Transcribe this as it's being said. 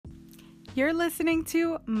You're listening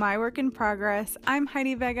to My Work in Progress. I'm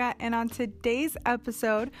Heidi Vega, and on today's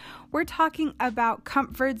episode, we're talking about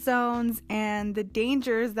comfort zones and the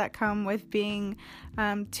dangers that come with being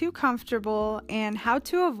too comfortable and how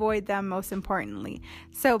to avoid them, most importantly.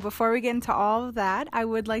 So before we get into all of that, I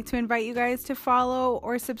would like to invite you guys to follow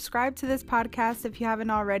or subscribe to this podcast if you haven't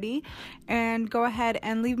already, and go ahead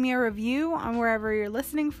and leave me a review on wherever you're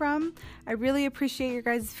listening from. I really appreciate your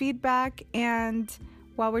guys' feedback, and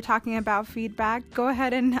while we're talking about feedback, go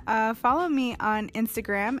ahead and follow me on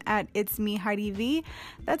Instagram at It's Me Heidi V.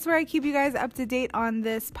 That's where I keep you guys up to date on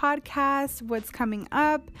this podcast, what's coming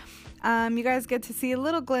up. You guys get to see a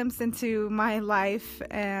little glimpse into my life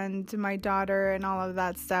and my daughter and all of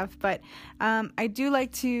that stuff. But I do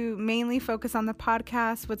like to mainly focus on the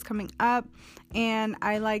podcast, what's coming up, and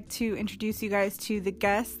I like to introduce you guys to the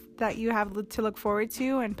guests that you have to look forward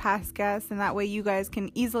to and past guests, and that way you guys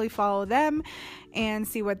can easily follow them and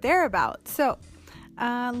see what they're about. So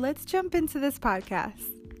let's jump into this podcast.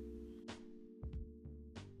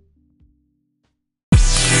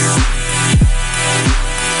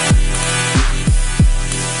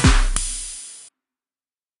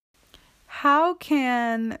 How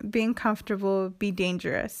can being comfortable be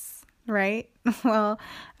dangerous? Right? Well,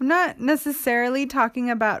 I'm not necessarily talking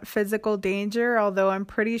about physical danger, although I'm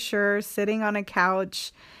pretty sure sitting on a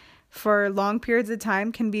couch for long periods of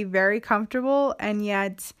time can be very comfortable and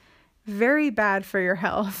yet very bad for your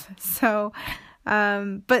health. So,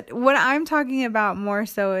 but what I'm talking about more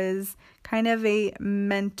so is kind of a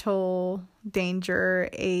mental danger,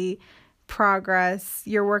 a progress,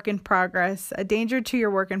 your work in progress, a danger to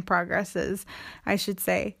your work in progresses, I should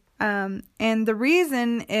say. And the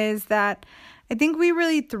reason is that I think we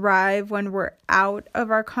really thrive when we're out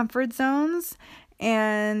of our comfort zones,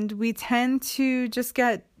 and we tend to just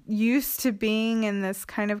get used to being in this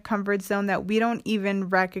kind of comfort zone that we don't even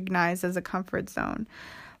recognize as a comfort zone.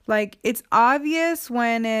 Like, it's obvious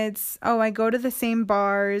when it's, oh, I go to the same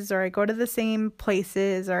bars, or I go to the same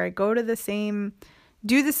places, or I go to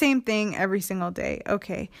do the same thing every single day.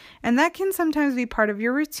 Okay. And that can sometimes be part of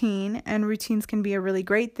your routine, and routines can be a really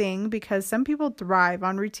great thing because some people thrive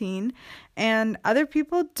on routine and other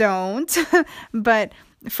people don't. But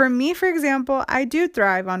for me, for example, I do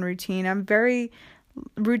thrive on routine.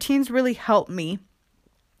 Routines really help me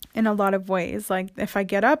in a lot of ways. Like if I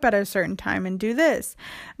get up at a certain time and do this,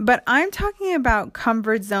 but I'm talking about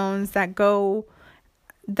comfort zones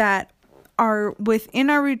that are within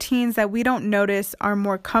our routines that we don't notice are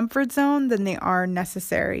more comfort zone than they are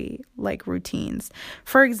necessary, like routines.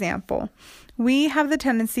 For example, we have the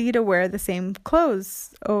tendency to wear the same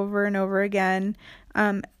clothes over and over again.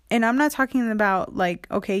 And I'm not talking about like,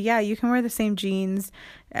 okay, yeah, you can wear the same jeans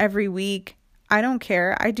every week. I don't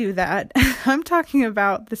care. I do that. I'm talking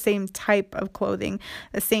about the same type of clothing,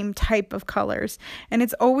 the same type of colors. And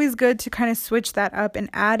it's always good to kind of switch that up and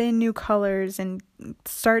add in new colors and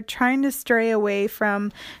start trying to stray away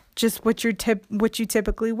from just what you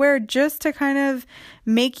typically wear, just to kind of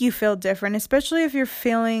make you feel different, especially if you're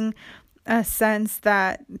feeling a sense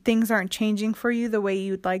that things aren't changing for you the way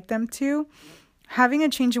you'd like them to. Having a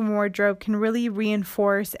change in wardrobe can really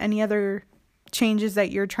reinforce any other changes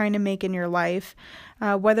that you're trying to make in your life,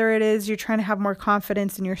 whether it is you're trying to have more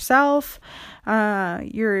confidence in yourself,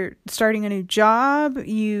 you're starting a new job,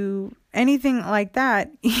 anything like that.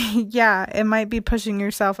 Yeah, it might be pushing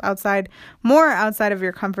yourself more outside of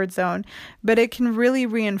your comfort zone, but it can really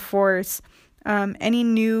reinforce any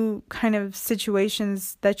new kind of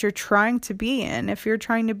situations that you're trying to be in. If you're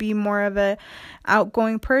trying to be more of a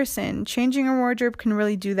outgoing person, changing your wardrobe can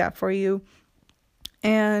really do that for you.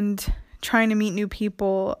 And trying to meet new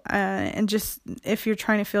people, and just if you're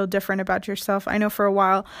trying to feel different about yourself. I know for a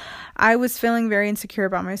while I was feeling very insecure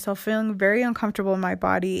about myself, feeling very uncomfortable in my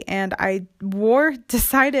body, and I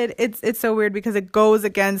decided it's so weird because it goes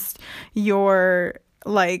against your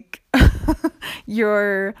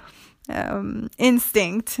your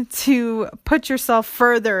instinct to put yourself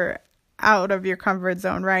further out of your comfort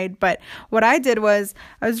zone, right? But what I did was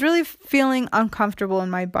I was really feeling uncomfortable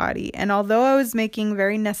in my body. And although I was making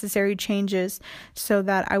very necessary changes so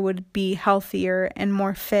that I would be healthier and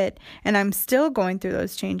more fit, and I'm still going through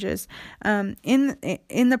those changes, in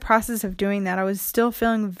the process of doing that, I was still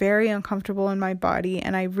feeling very uncomfortable in my body.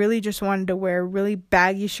 And I really just wanted to wear really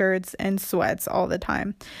baggy shirts and sweats all the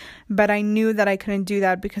time. But I knew that I couldn't do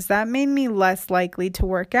that because that made me less likely to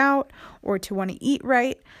work out or to want to eat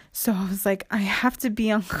right. So I was like, I have to be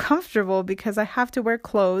uncomfortable because I have to wear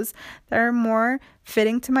clothes that are more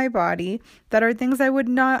fitting to my body, that are things I would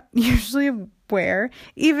not usually wear,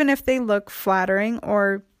 even if they look flattering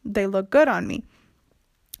or they look good on me.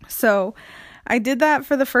 So I did that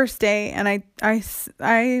for the first day, and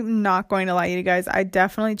I'm not going to lie to you guys. I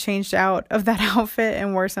definitely changed out of that outfit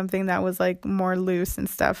and wore something that was like more loose and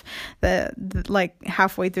stuff like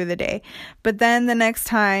halfway through the day. But then the next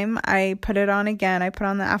time I put it on again, I put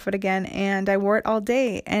on the outfit again, and I wore it all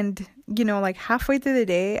day. And, like halfway through the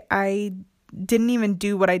day, I didn't even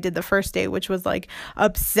do what I did the first day, which was like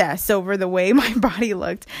obsess over the way my body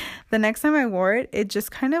looked. The next time I wore it, it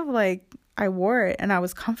just kind of like, I wore it and I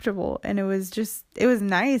was comfortable, and it was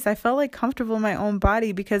nice. I felt like comfortable in my own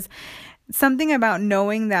body, because something about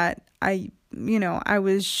knowing that I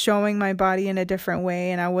was showing my body in a different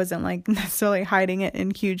way and I wasn't like necessarily hiding it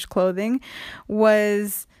in huge clothing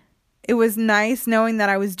it was nice knowing that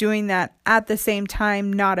I was doing that at the same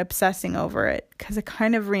time, not obsessing over it, because it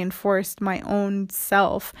kind of reinforced my own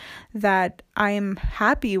self that I am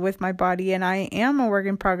happy with my body and I am a work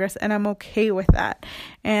in progress and I'm okay with that.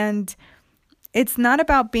 And it's not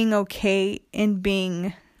about being okay in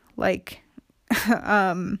being like,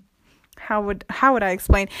 how would I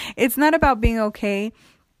explain? It's not about being okay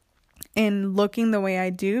in looking the way I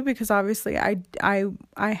do, because obviously I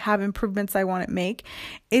have improvements I want to make.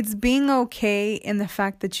 It's being okay in the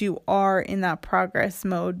fact that you are in that progress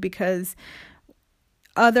mode, because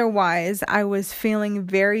otherwise I was feeling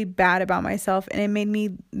very bad about myself, and it made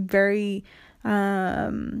me very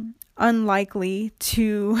unlikely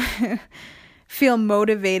to feel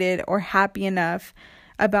motivated or happy enough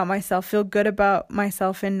about myself, feel good about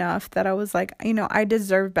myself enough that I was like, I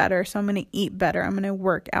deserve better, so I'm going to eat better, I'm going to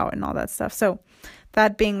work out and all that stuff. So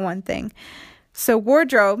that being one thing. So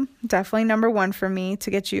wardrobe, definitely number one for me,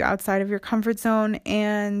 to get you outside of your comfort zone,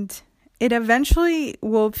 and it eventually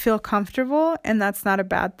will feel comfortable, and that's not a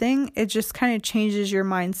bad thing. It just kind of changes your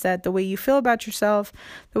mindset, the way you feel about yourself,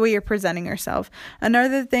 the way you're presenting yourself.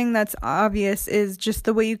 Another thing that's obvious is just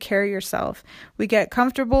the way you carry yourself. We get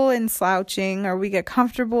comfortable in slouching, or we get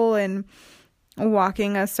comfortable in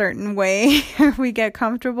walking a certain way, or we get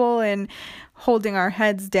comfortable in holding our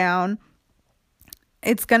heads down.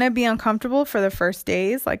 It's going to be uncomfortable for the first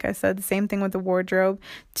days. Like I said, the same thing with the wardrobe,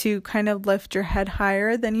 to kind of lift your head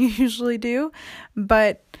higher than you usually do.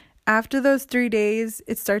 But after those 3 days,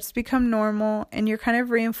 it starts to become normal, and you're kind of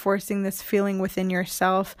reinforcing this feeling within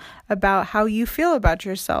yourself about how you feel about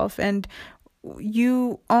yourself. And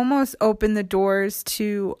you almost open the doors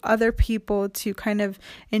to other people to kind of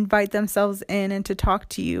invite themselves in and to talk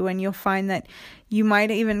to you. And you'll find that you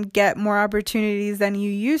might even get more opportunities than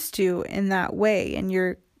you used to in that way. And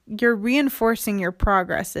you're reinforcing your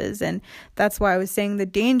progresses. And that's why I was saying the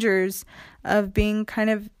dangers of being kind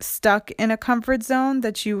of stuck in a comfort zone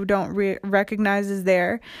that you don't recognize is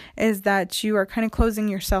there, is that you are kind of closing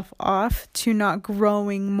yourself off to not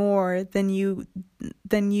growing more than you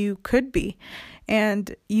could be.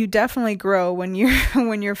 And you definitely grow when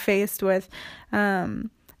you're faced with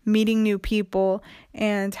meeting new people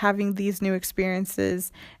and having these new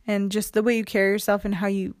experiences. And just the way you carry yourself and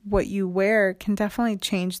what you wear can definitely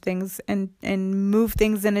change things and move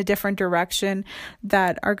things in a different direction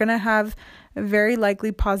that are going to have very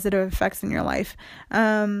likely positive effects in your life.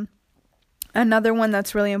 Another one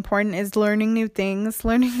that's really important is learning new things.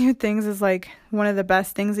 Learning new things is like one of the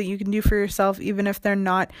best things that you can do for yourself, even if they're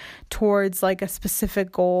not towards like a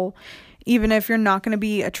specific goal. Even if you're not going to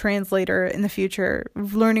be a translator in the future,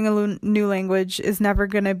 learning a new language is never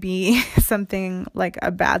going to be something like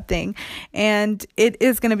a bad thing. And it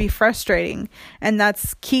is going to be frustrating. And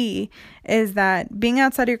that's key, is that being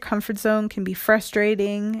outside of your comfort zone can be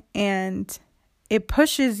frustrating, and it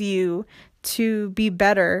pushes you to be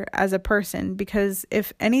better as a person. Because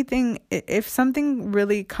if something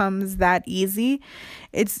really comes that easy,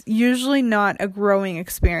 it's usually not a growing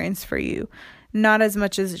experience for you. Not as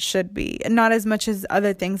much as it should be, and not as much as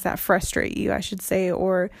other things that frustrate you, I should say,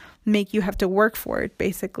 or make you have to work for it,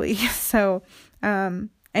 basically. So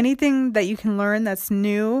anything that you can learn that's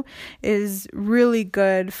new is really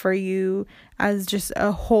good for you as just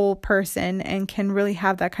a whole person, and can really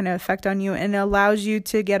have that kind of effect on you, and allows you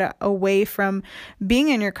to get away from being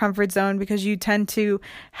in your comfort zone, because you tend to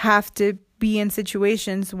have to be in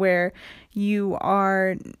situations where you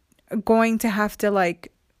are going to have to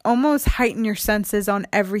like almost heighten your senses on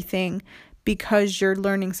everything, because you're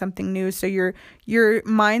learning something new. So your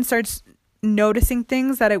mind starts noticing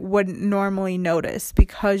things that it wouldn't normally notice,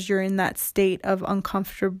 because you're in that state of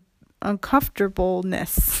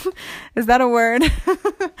uncomfortableness. Is that a word?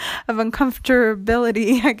 Of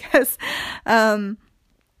uncomfortability, I guess.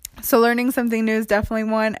 So learning something new is definitely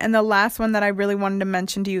one. And the last one that I really wanted to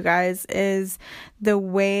mention to you guys is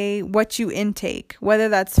what you intake, whether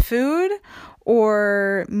that's food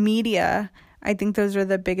or media. I think those are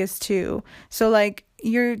the biggest two. So like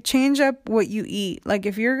you change up what you eat. Like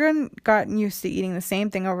if you're gotten used to eating the same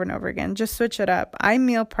thing over and over again, just switch it up. I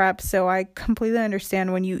meal prep, so I completely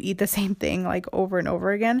understand when you eat the same thing like over and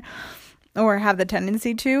over again, or have the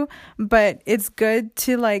tendency to, but it's good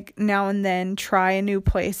to like now and then try a new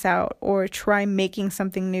place out, or try making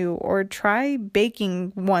something new, or try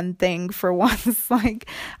baking one thing for once. Like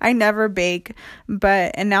I never bake,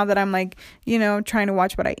 and now that I'm like, trying to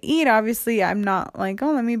watch what I eat, obviously I'm not like,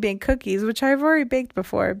 oh, let me bake cookies, which I've already baked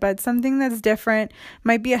before, but something that's different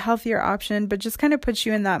might be a healthier option, but just kind of puts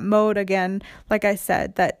you in that mode again. Like I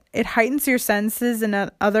said, that it heightens your senses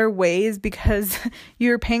in other ways because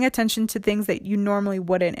you're paying attention to things that you normally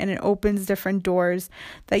wouldn't, and it opens different doors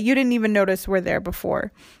that you didn't even notice were there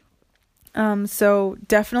before. So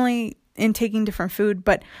definitely in taking different food,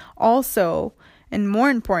 but also, and more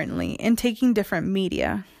importantly, in taking different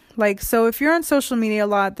media. Like, so if you're on social media a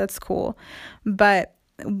lot, that's cool, but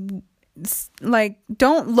like,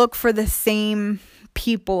 don't look for the same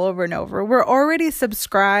people over and over. We're already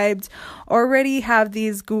subscribed, already have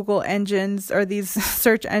these Google engines or these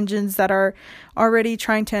search engines that are already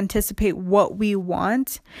trying to anticipate what we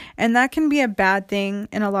want. And that can be a bad thing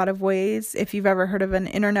in a lot of ways. If you've ever heard of an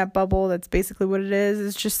internet bubble, that's basically what it is.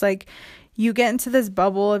 It's just like you get into this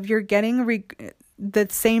bubble of you're getting the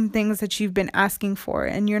same things that you've been asking for,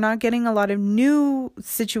 and you're not getting a lot of new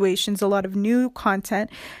situations, a lot of new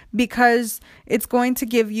content, because it's going to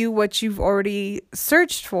give you what you've already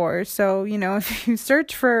searched for. So, if you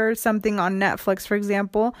search for something on Netflix, for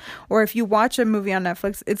example, or if you watch a movie on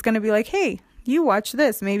Netflix, it's going to be like, hey, you watch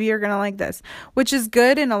this, maybe you're going to like this, which is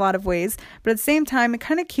good in a lot of ways. But at the same time, it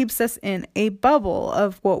kind of keeps us in a bubble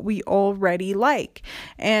of what we already like.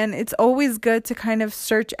 And it's always good to kind of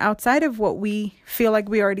search outside of what we feel like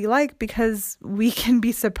we already like, because we can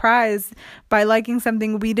be surprised by liking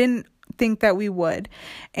something we didn't think that we would.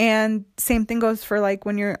 And same thing goes for like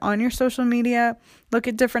when you're on your social media, look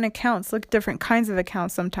at different accounts, look at different kinds of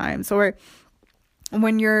accounts sometimes, or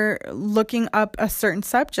when you're looking up a certain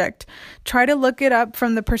subject, try to look it up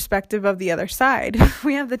from the perspective of the other side.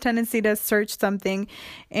 We have the tendency to search something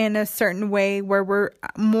in a certain way where we're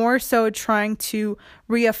more so trying to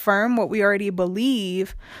reaffirm what we already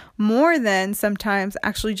believe, more than sometimes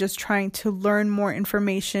actually just trying to learn more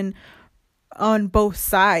information on both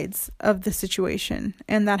sides of the situation.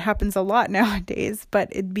 And that happens a lot nowadays, but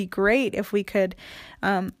it'd be great if we could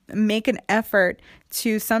make an effort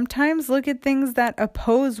to sometimes look at things that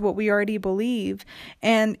oppose what we already believe.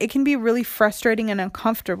 And it can be really frustrating and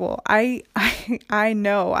uncomfortable. I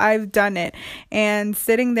know I've done it, and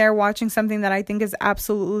sitting there watching something that I think is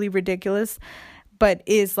absolutely ridiculous, but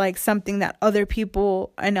is like something that other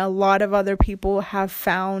people and a lot of other people have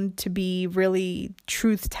found to be really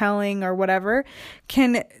truth-telling or whatever,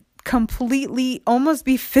 can completely almost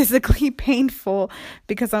be physically painful,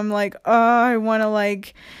 because I'm like, oh, I want to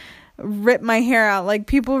like rip my hair out. Like,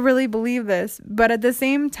 people really believe this. But at the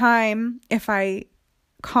same time, if I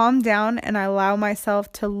calm down and I allow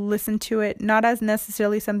myself to listen to it, not as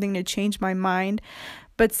necessarily something to change my mind,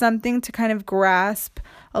 but something to kind of grasp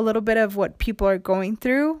a little bit of what people are going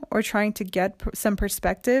through, or trying to get some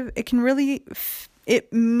perspective, it can really,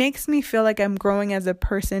 it makes me feel like I'm growing as a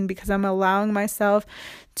person, because I'm allowing myself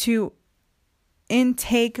to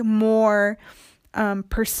intake more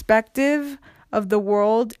perspective of the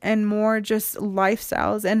world and more just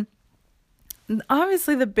lifestyles. And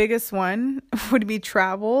obviously the biggest one would be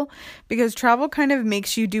travel, because travel kind of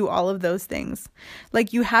makes you do all of those things.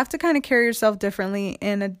 Like, you have to kind of carry yourself differently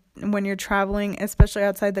when you're traveling, especially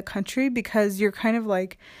outside the country, because you're kind of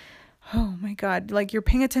like, oh my God, like you're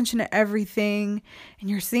paying attention to everything, and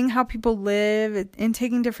you're seeing how people live and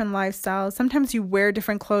taking different lifestyles. Sometimes you wear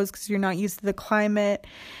different clothes because you're not used to the climate.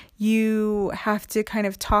 You have to kind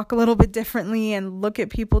of talk a little bit differently and look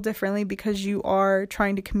at people differently because you are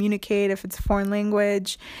trying to communicate if it's a foreign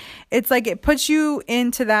language. It's like it puts you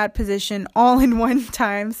into that position all in one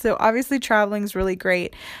time. So obviously traveling is really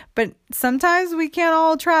great, but sometimes we can't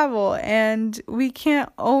all travel, and we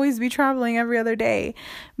can't always be traveling every other day.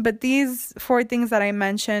 But these 4 things that I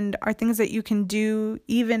mentioned are things that you can do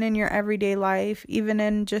even in your everyday life, even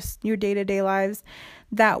in just your day-to-day lives,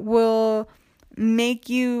 that will make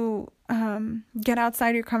you get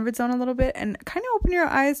outside your comfort zone a little bit and kind of open your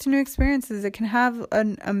eyes to new experiences. It can have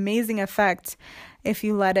an amazing effect if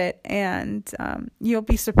you let it, and you'll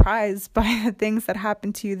be surprised by the things that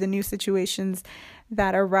happen to you, the new situations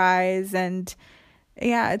that arise. And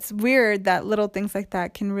yeah, it's weird that little things like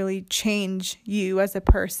that can really change you as a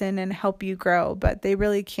person and help you grow, but they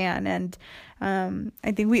really can. And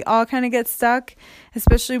I think we all kind of get stuck,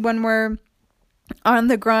 especially when we're on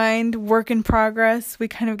the grind, work in progress. We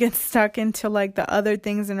kind of get stuck into like the other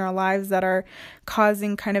things in our lives that are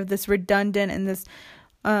causing kind of this redundant and this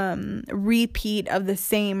repeat of the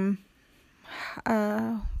same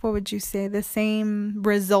the same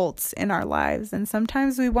results in our lives. And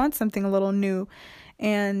sometimes we want something a little new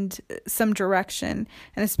and some direction.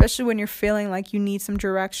 And especially when you're feeling like you need some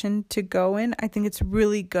direction to go in, I think it's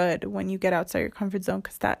really good when you get outside your comfort zone,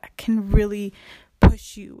 because that can really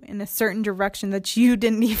push you in a certain direction that you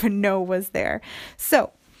didn't even know was there.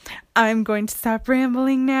 So I'm going to stop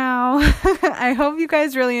rambling now. I hope you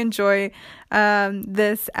guys really enjoy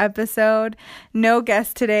this episode. No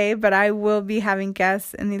guest today, but I will be having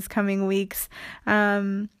guests in these coming weeks.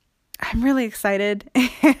 I'm really excited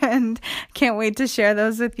and can't wait to share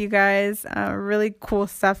those with you guys. Really cool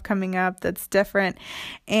stuff coming up that's different.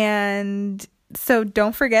 And so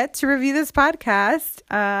don't forget to review this podcast.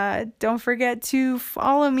 Don't forget to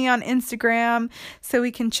follow me on Instagram so we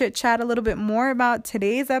can chit chat a little bit more about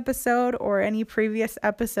today's episode or any previous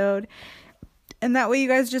episode. And that way you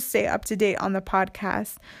guys just stay up to date on the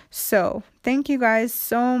podcast. So thank you guys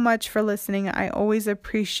so much for listening. I always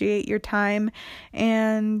appreciate your time.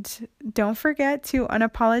 And don't forget to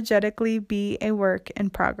unapologetically be a work in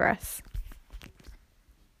progress.